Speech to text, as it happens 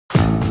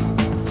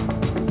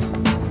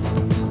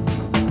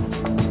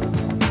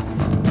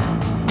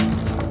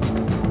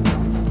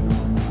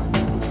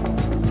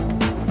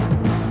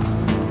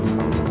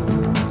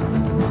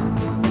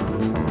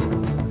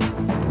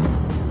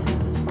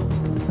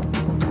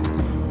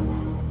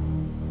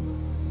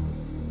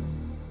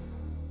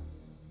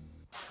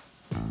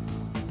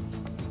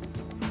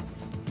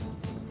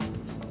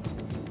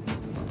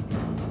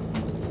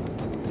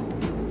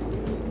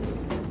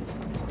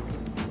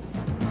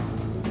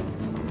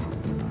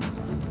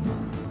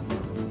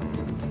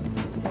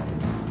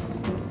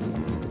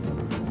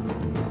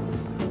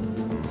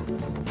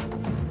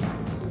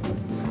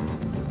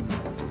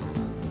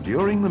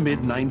During the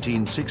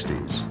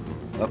mid-1960s,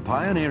 a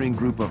pioneering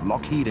group of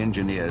Lockheed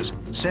engineers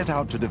set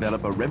out to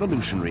develop a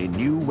revolutionary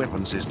new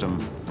weapon system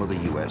for the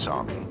US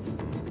Army.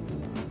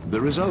 The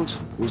result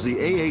was the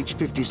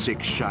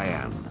AH-56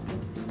 Cheyenne,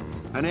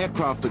 an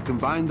aircraft that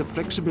combined the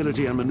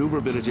flexibility and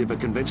maneuverability of a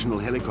conventional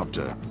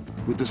helicopter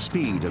with the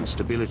speed and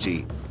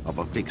stability of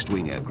a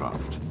fixed-wing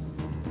aircraft.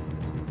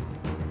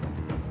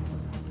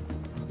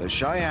 The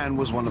Cheyenne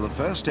was one of the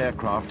first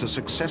aircraft to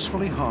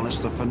successfully harness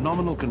the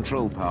phenomenal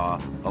control power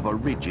of a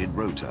rigid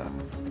rotor,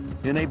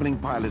 enabling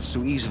pilots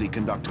to easily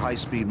conduct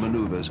high-speed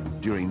maneuvers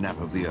during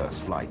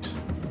nap-of-the-earth flight.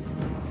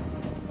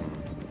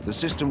 The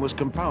system was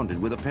compounded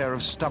with a pair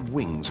of stub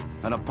wings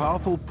and a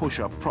powerful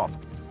push-up prop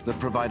that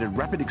provided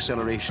rapid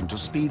acceleration to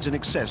speeds in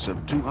excess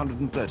of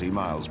 230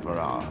 miles per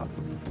hour.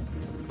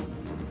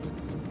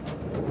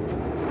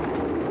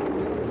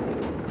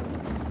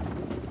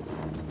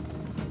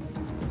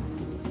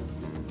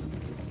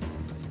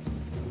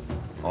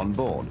 On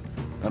board,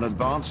 an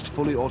advanced,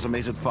 fully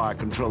automated fire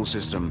control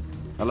system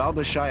allowed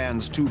the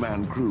Cheyenne's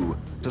two-man crew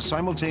to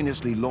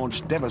simultaneously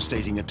launch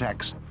devastating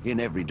attacks in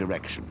every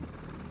direction.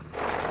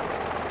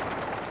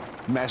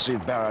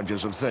 Massive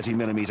barrages of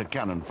 30mm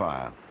cannon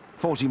fire,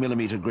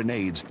 40mm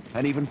grenades,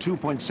 and even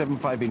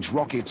 2.75-inch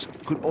rockets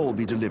could all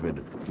be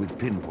delivered with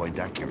pinpoint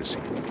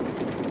accuracy.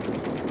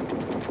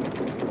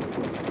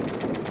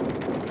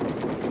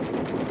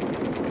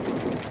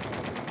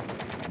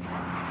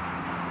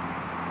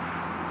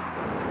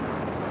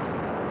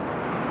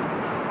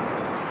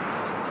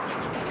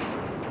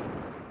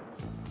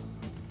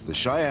 The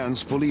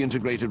Cheyenne's fully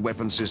integrated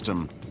weapon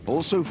system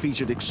also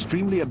featured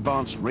extremely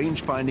advanced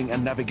range-finding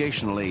and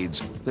navigational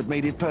aids that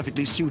made it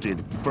perfectly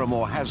suited for a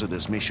more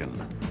hazardous mission: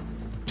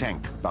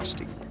 tank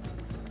busting.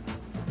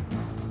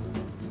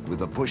 With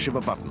the push of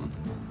a button,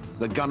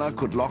 the gunner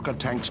could lock a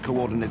tank's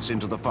coordinates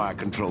into the fire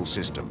control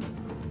system.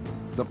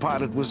 The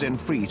pilot was then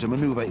free to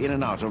maneuver in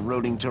and out of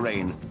rolling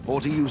terrain or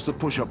to use the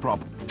pusher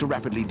prop to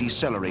rapidly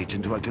decelerate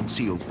into a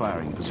concealed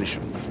firing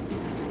position.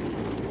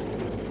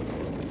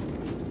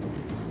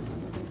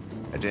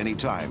 At any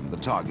time, the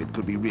target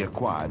could be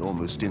reacquired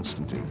almost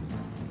instantly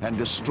and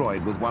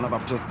destroyed with one of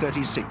up to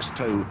 36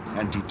 TOW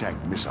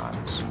anti-tank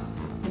missiles.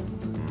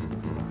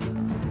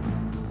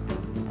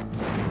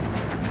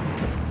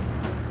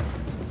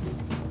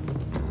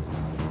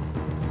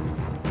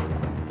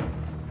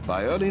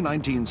 By early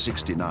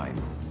 1969,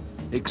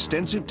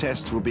 extensive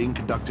tests were being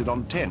conducted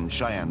on 10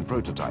 Cheyenne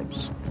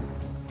prototypes.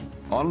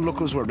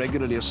 Onlookers were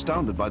regularly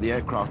astounded by the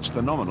aircraft's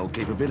phenomenal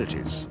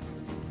capabilities.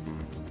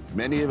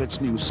 Many of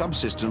its new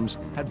subsystems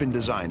had been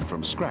designed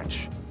from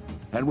scratch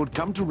and would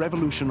come to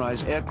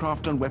revolutionize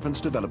aircraft and weapons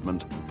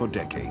development for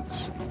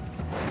decades.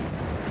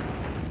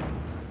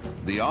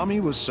 The Army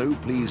was so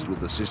pleased with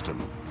the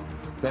system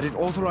that it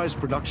authorized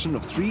production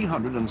of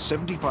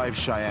 375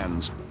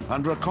 Cheyennes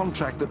under a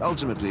contract that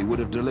ultimately would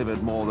have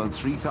delivered more than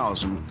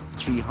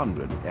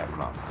 3,300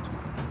 aircraft.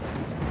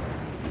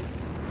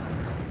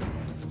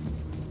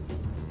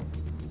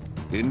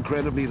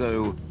 Incredibly,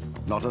 though,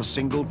 not a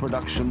single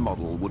production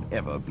model would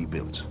ever be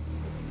built.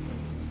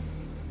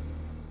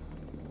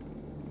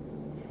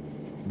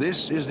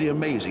 This is the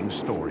amazing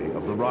story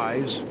of the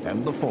rise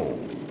and the fall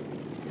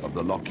of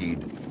the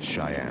Lockheed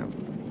Cheyenne.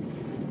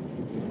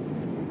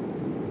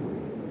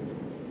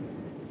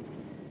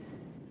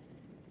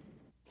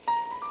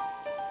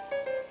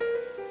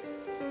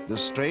 The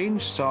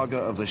strange saga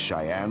of the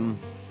Cheyenne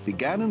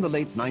began in the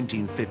late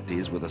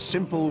 1950s with a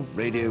simple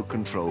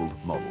radio-controlled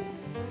model.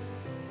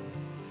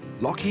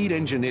 Lockheed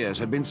engineers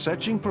had been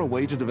searching for a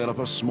way to develop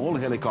a small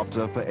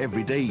helicopter for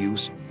everyday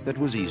use that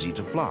was easy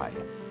to fly.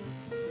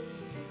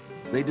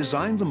 They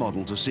designed the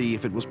model to see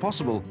if it was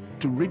possible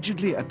to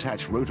rigidly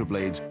attach rotor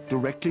blades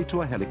directly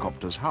to a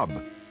helicopter's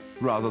hub,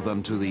 rather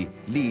than to the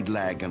lead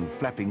lag and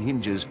flapping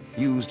hinges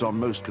used on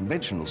most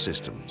conventional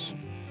systems.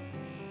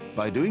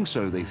 By doing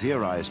so, they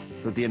theorized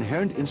that the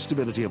inherent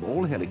instability of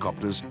all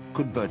helicopters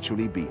could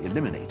virtually be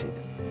eliminated.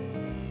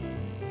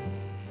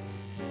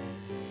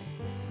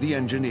 The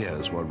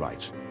engineers were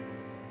right.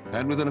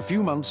 And within a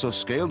few months, a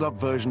scaled-up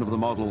version of the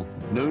model,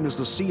 known as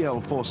the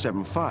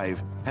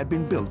CL-475, had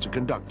been built to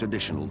conduct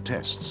additional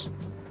tests.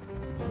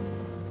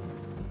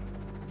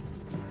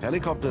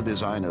 Helicopter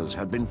designers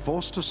had been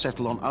forced to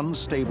settle on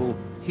unstable,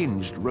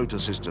 hinged rotor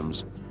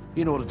systems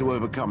in order to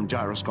overcome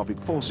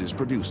gyroscopic forces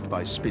produced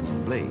by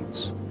spinning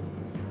blades.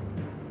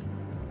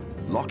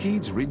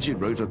 Lockheed's rigid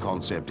rotor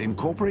concept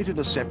incorporated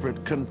a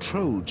separate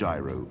control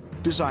gyro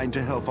designed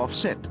to help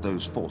offset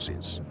those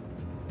forces.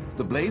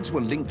 The blades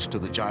were linked to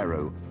the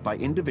gyro by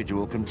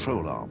individual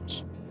control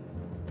arms.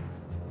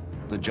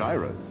 The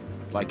gyro,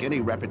 like any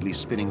rapidly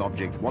spinning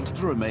object, wanted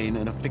to remain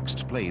in a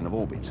fixed plane of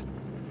orbit.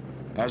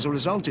 As a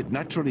result, it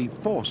naturally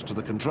forced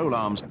the control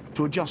arms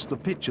to adjust the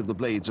pitch of the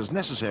blades as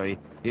necessary,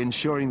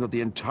 ensuring that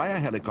the entire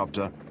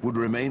helicopter would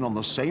remain on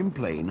the same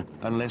plane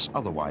unless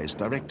otherwise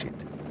directed.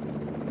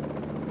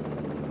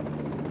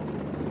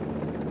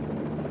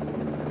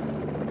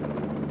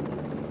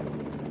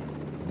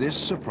 This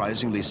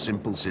surprisingly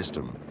simple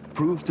system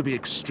proved to be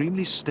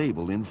extremely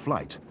stable in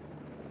flight,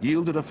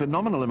 yielded a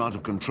phenomenal amount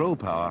of control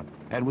power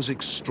and was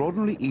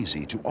extraordinarily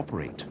easy to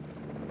operate.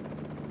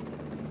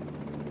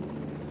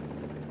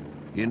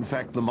 In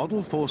fact, the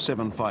Model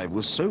 475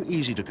 was so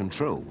easy to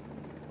control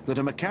that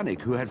a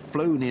mechanic who had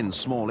flown in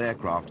small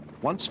aircraft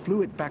once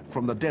flew it back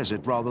from the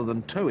desert rather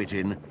than tow it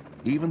in,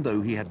 even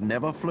though he had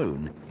never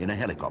flown in a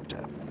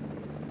helicopter.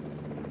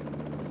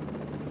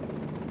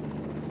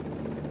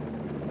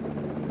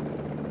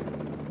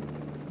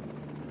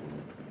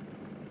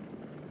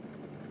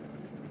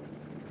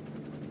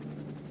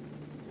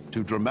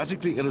 To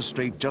dramatically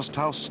illustrate just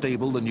how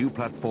stable the new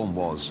platform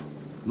was,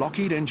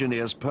 Lockheed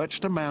engineers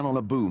perched a man on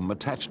a boom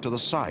attached to the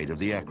side of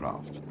the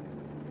aircraft.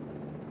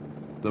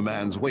 The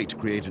man's weight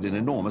created an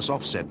enormous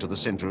offset to the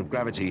center of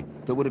gravity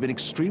that would have been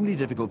extremely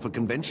difficult for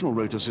conventional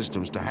rotor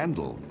systems to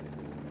handle.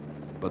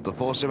 But the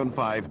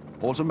 475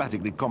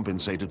 automatically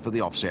compensated for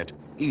the offset,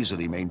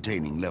 easily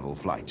maintaining level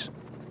flight.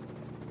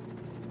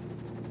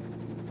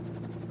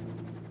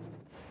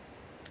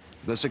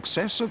 The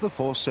success of the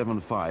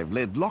 475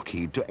 led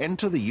Lockheed to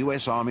enter the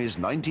US Army's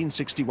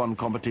 1961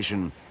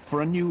 competition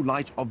for a new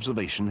light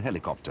observation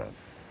helicopter.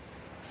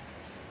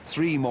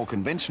 3 more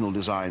conventional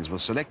designs were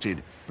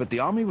selected, but the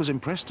Army was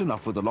impressed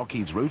enough with the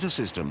Lockheed's rotor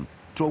system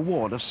to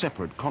award a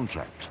separate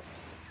contract.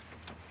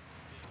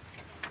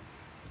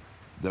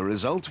 The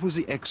result was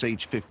the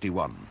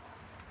XH-51,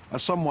 a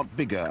somewhat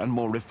bigger and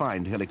more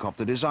refined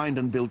helicopter designed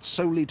and built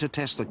solely to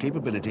test the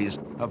capabilities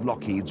of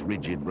Lockheed's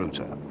rigid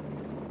rotor.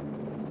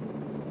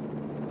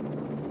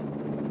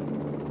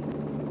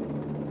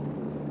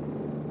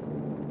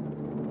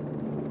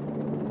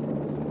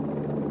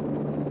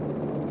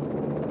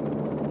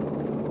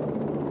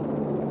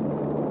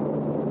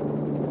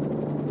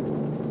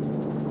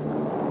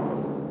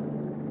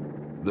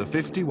 The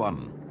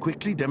 51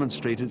 quickly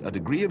demonstrated a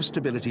degree of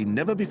stability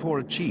never before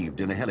achieved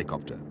in a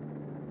helicopter.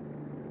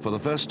 For the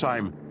first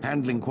time,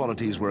 handling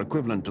qualities were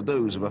equivalent to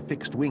those of a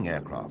fixed-wing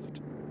aircraft.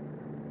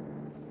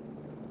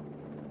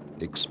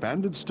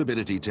 Expanded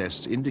stability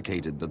tests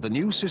indicated that the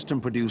new system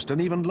produced an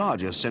even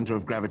larger center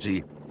of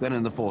gravity than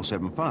in the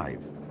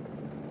 475.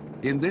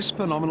 In this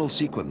phenomenal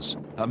sequence,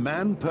 a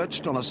man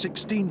perched on a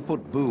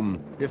 16-foot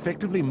boom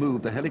effectively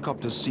moved the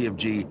helicopter's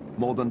CFG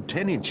more than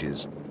 10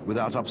 inches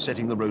without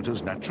upsetting the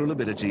rotor's natural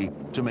ability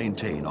to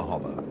maintain a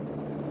hover.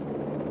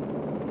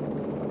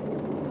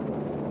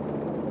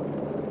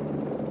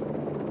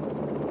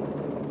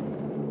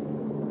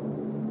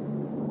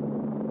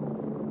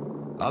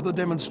 Other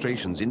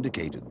demonstrations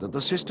indicated that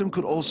the system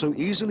could also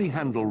easily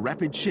handle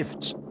rapid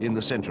shifts in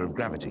the center of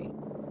gravity.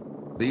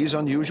 These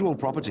unusual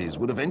properties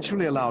would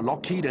eventually allow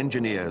Lockheed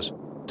engineers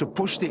to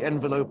push the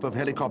envelope of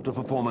helicopter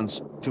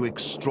performance to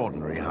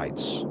extraordinary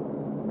heights.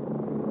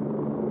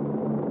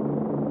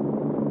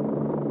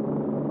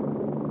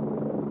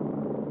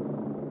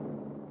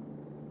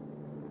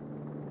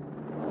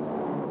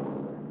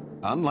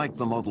 Unlike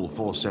the Model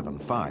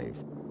 475,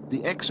 the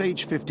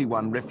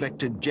XH-51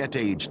 reflected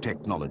jet-age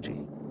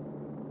technology.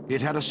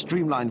 It had a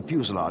streamlined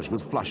fuselage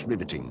with flush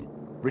riveting,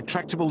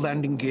 retractable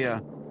landing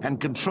gear, and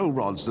control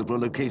rods that were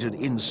located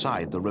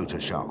inside the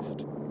rotor shaft.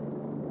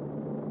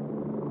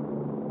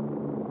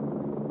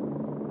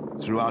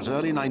 Throughout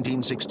early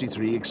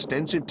 1963,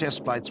 extensive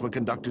test flights were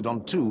conducted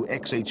on 2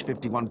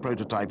 XH-51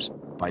 prototypes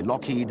by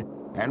Lockheed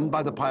and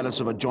by the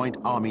pilots of a joint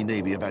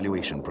Army-Navy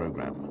evaluation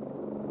program.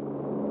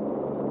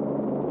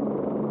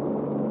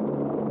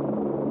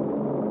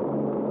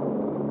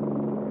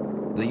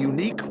 The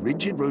unique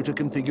rigid rotor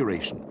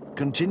configuration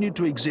continued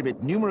to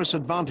exhibit numerous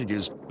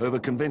advantages over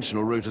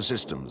conventional rotor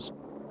systems,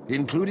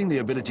 including the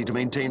ability to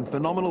maintain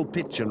phenomenal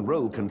pitch and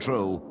roll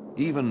control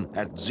even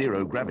at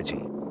 0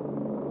 gravity.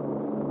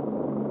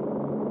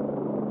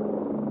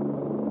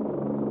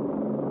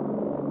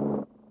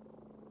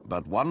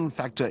 But one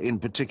factor in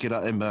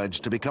particular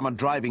emerged to become a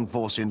driving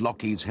force in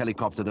Lockheed's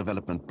helicopter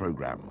development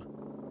program: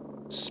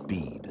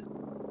 speed.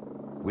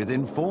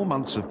 Within 4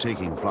 months of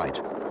taking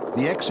flight,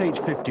 the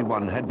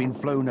XH-51 had been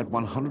flown at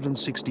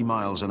 160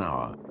 miles an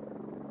hour.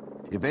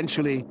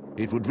 Eventually,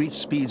 it would reach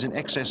speeds in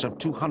excess of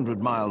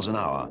 200 miles an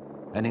hour,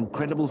 an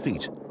incredible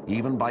feat,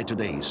 even by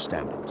today's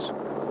standards.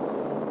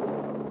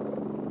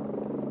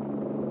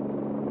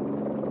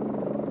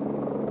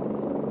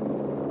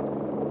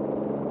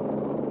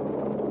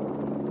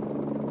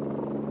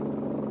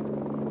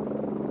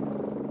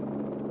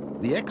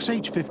 The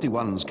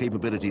XH-51's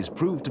capabilities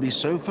proved to be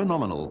so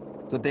phenomenal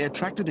that they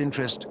attracted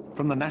interest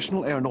from the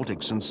National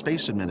Aeronautics and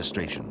Space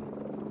Administration.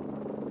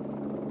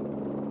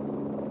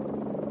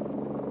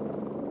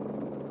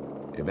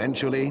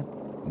 Eventually,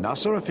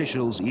 NASA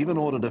officials even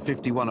ordered a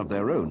 51 of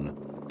their own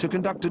to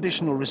conduct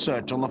additional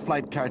research on the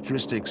flight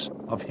characteristics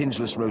of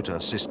hingeless rotor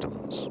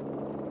systems.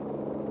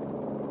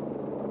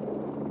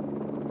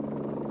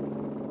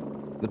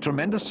 The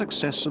tremendous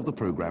success of the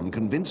program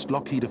convinced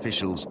Lockheed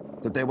officials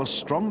that there were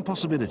strong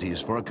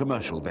possibilities for a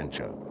commercial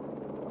venture.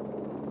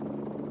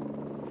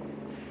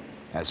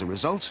 As a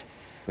result,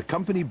 the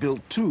company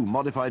built 2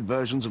 modified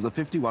versions of the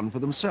 51 for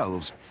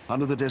themselves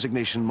under the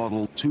designation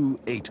Model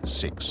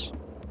 286.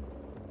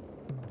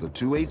 The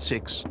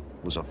 286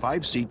 was a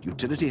 5-seat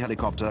utility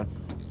helicopter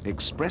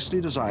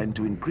expressly designed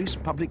to increase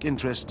public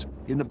interest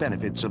in the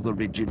benefits of the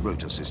rigid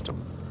rotor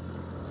system.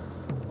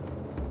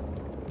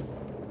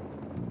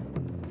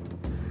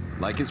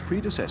 Like its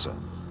predecessor,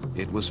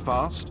 it was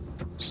fast,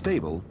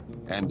 stable,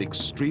 and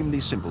extremely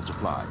simple to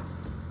fly.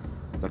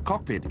 The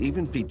cockpit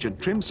even featured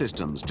trim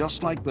systems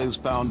just like those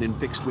found in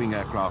fixed-wing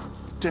aircraft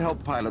to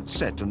help pilots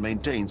set and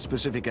maintain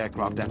specific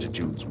aircraft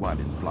attitudes while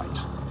in flight.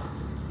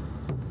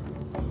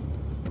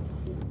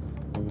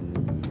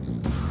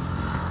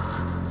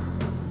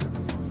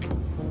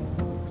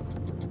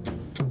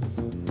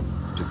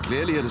 To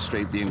clearly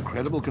illustrate the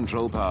incredible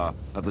control power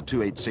of the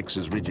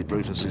 286's rigid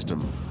rotor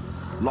system,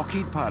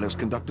 Lockheed pilots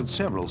conducted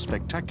several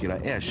spectacular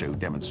airshow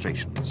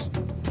demonstrations.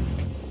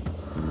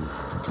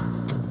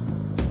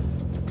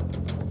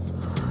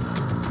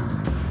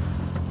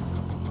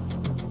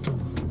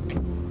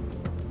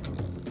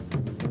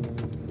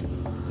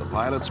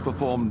 Pilots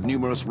performed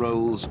numerous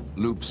rolls,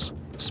 loops,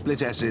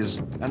 split S's,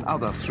 and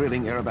other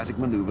thrilling aerobatic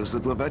maneuvers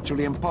that were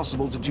virtually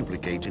impossible to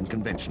duplicate in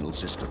conventional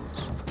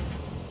systems.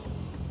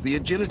 The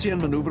agility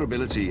and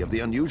maneuverability of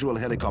the unusual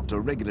helicopter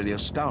regularly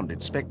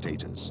astounded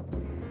spectators.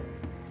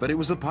 But it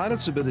was the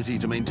pilot's ability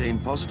to maintain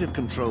positive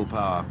control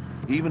power,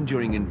 even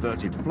during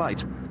inverted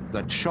flight,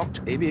 that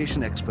shocked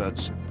aviation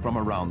experts from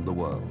around the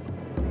world.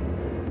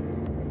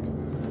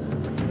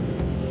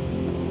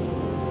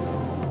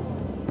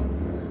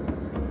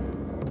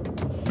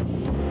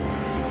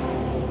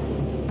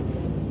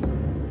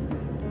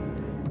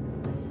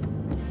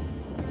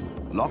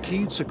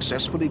 Lockheed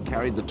successfully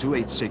carried the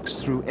 286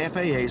 through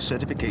FAA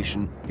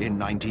certification in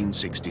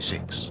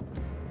 1966.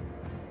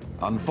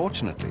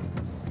 Unfortunately,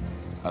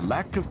 a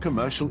lack of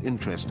commercial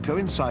interest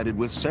coincided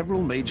with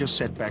several major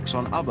setbacks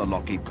on other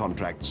Lockheed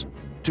contracts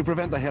to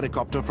prevent the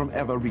helicopter from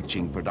ever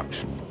reaching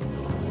production.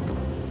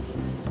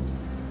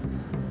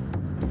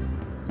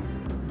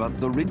 But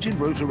the rigid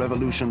rotor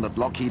revolution that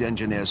Lockheed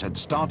engineers had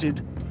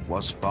started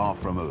was far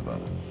from over.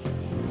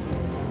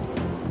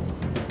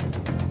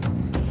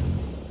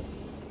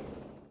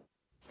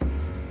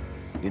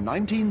 In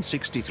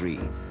 1963,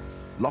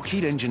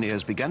 Lockheed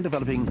engineers began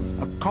developing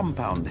a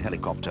compound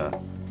helicopter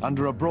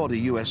under a broader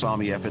US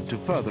Army effort to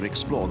further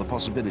explore the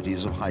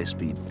possibilities of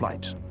high-speed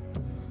flight.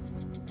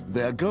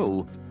 Their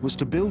goal was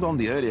to build on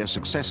the earlier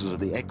successes of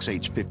the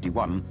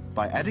XH-51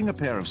 by adding a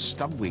pair of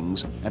stub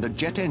wings and a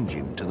jet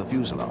engine to the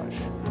fuselage.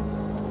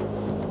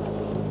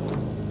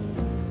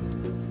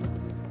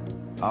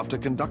 After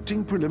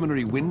conducting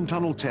preliminary wind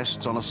tunnel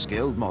tests on a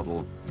scaled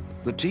model,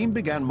 the team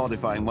began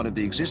modifying one of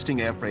the existing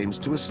airframes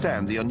to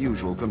withstand the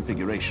unusual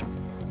configuration.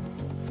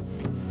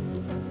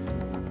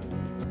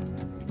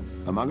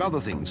 Among other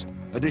things,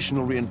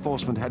 additional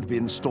reinforcement had to be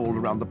installed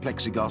around the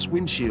plexiglass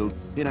windshield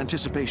in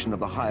anticipation of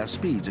the higher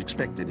speeds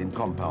expected in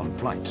compound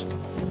flight.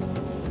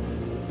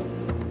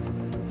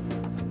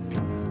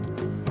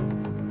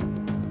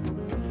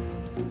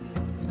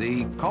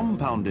 The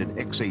compounded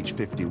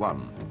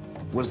XH-51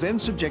 was then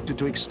subjected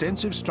to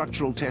extensive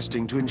structural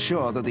testing to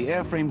ensure that the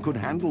airframe could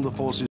handle the forces